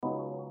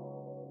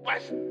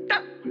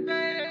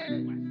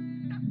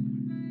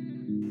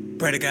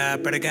Pray to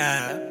God,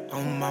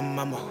 on my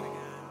mama.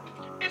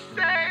 It's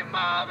same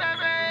mom,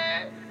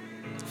 baby.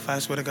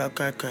 FoxWidit got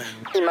crack.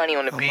 Money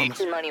on the beat.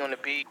 Money on the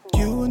beat.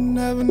 You would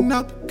never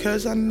know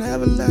because I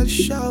never let it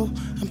show.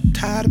 I'm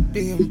tired of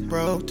being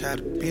broke, tired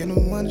of being the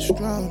one that's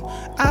strong.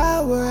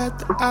 Hour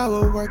after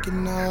hour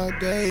working all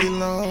day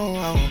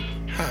long.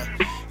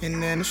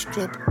 And then the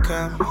stripper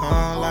come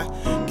home like,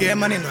 get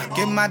money, no, I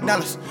get my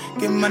dollars.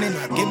 Get money, no,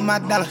 I get my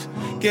dollars.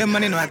 Get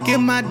money, no, I get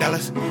my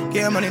dollars.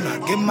 Get money, no, I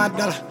get my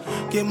dollars.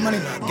 Get money,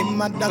 no, I get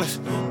my dollars.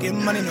 Get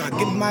money, no, I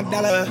get my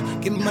dollars.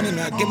 Get money,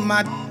 no, I get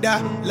my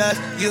dollars.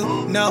 You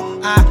know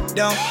I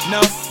don't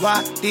know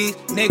why these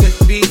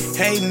niggas be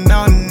hating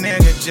on a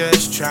nigga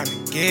just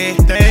tryna get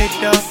they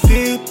dough.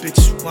 These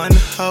bitches wanna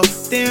hoe,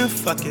 then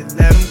fuck it,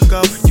 let them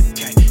go. You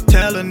can't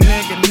tell a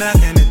nigga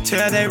nothing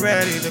until they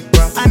ready to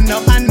grow. I know.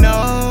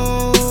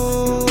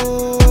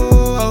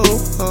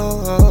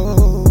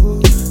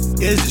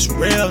 Is this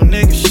real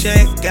nigga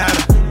shit? Got a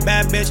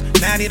bad bitch,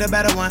 now I need a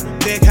better one.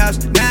 Big house,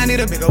 now I need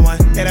a bigger one.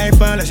 It ain't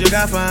fun unless you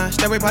got fun.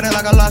 Stay party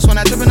like I lost when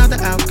I trippin' out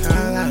the outcome.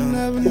 I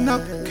never know,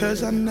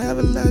 cause I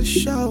never let it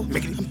show.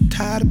 I'm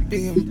tired of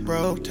being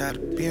broke, tired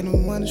of being the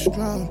one that's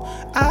strong.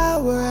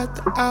 Hour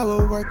after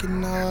hour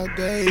working all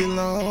day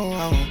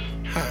long.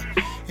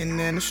 And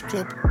then the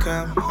stripper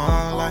come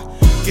home like,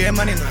 get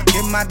money, no, I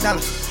get my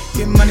dollars.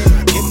 Get money, no,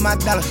 I get my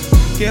dollars.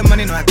 Get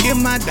money, no, I get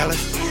my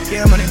dollars.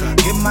 Get money, no, I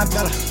get my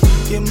dollars.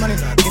 Get money,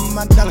 no, I get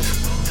my dollars.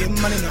 Get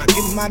money, no, I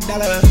get my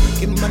dollars.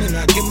 Get money, no,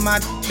 I get my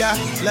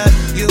dollars.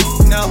 You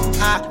know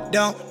I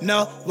don't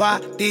know why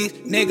these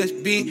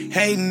niggas be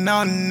hating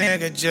on a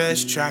nigga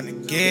just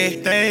tryna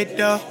get they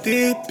dough.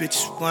 These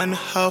bitches wanna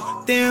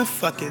hoe, then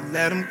fuck it,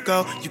 let them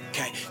go. You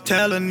can't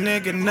tell a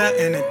nigga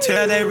nothing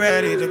until they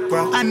ready to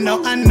grow. I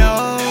know.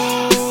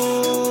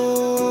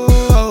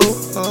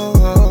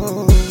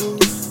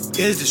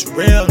 Is this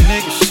real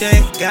nigga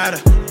shit? Got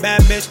a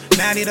bad bitch,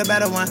 now I need a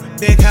better one.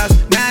 Big house,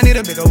 now I need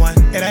a bigger one.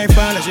 It ain't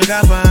fun unless you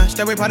got fun.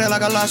 Stay party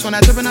like I lost when I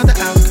trippin' out the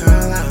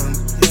outcome.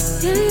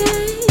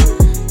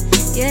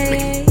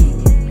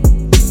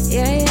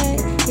 Yeah.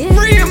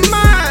 Free your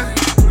mind.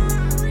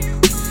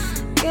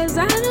 Cause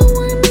I don't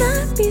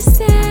wanna be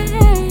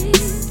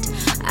saved.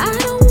 I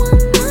don't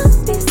wanna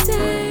be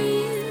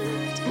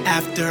saved.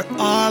 After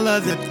all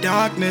of the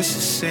darkness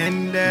is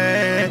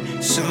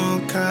ended,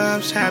 soon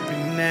comes happiness.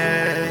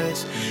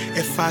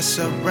 If I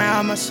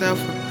surround myself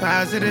with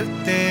positive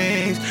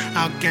things,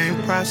 I'll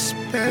gain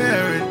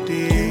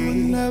prosperity. You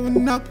never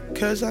know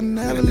because I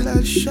never let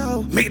it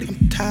show.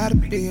 I'm tired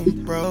of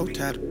being broke,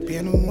 tired of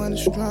being the one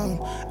that's strong.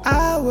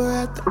 Hour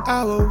after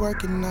hour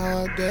working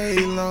all day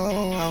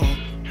long.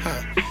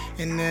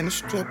 And then the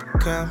stripper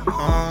come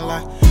home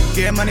like,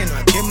 get money, no,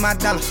 I get my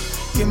dollars.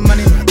 Get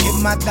money, no, I get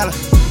my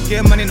dollars.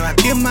 Get money, no, I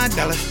get my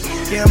dollars.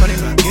 Get money,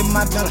 no, I get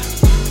my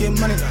dollars. Get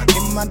money, no, I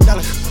get my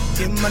dollars.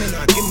 Get money, no,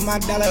 I get my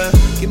dollars.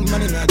 Get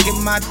money, no, I get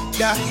my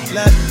dollars.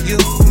 You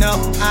know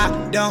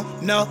I don't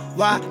know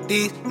why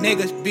these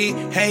niggas be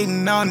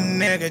hating on a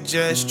nigga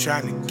just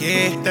tryna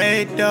get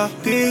they dough.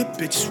 These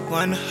bitches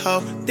wanna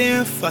hoe,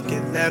 then fuck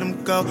it, let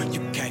them go.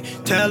 You can't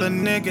tell a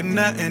nigga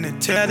nothing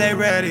until they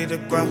ready to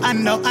grow. I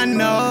know.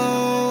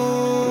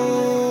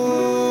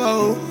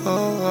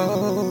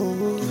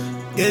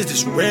 Is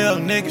this real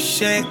nigga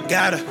shit?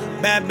 Got a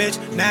bad bitch,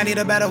 now I need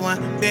a better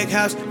one. Big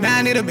house, now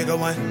I need a bigger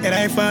one. It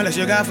ain't fun unless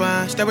you got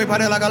fun. Stay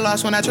party like I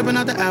lost when I trippin'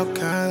 out the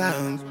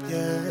outcome.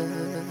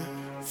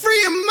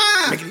 Free your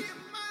mind.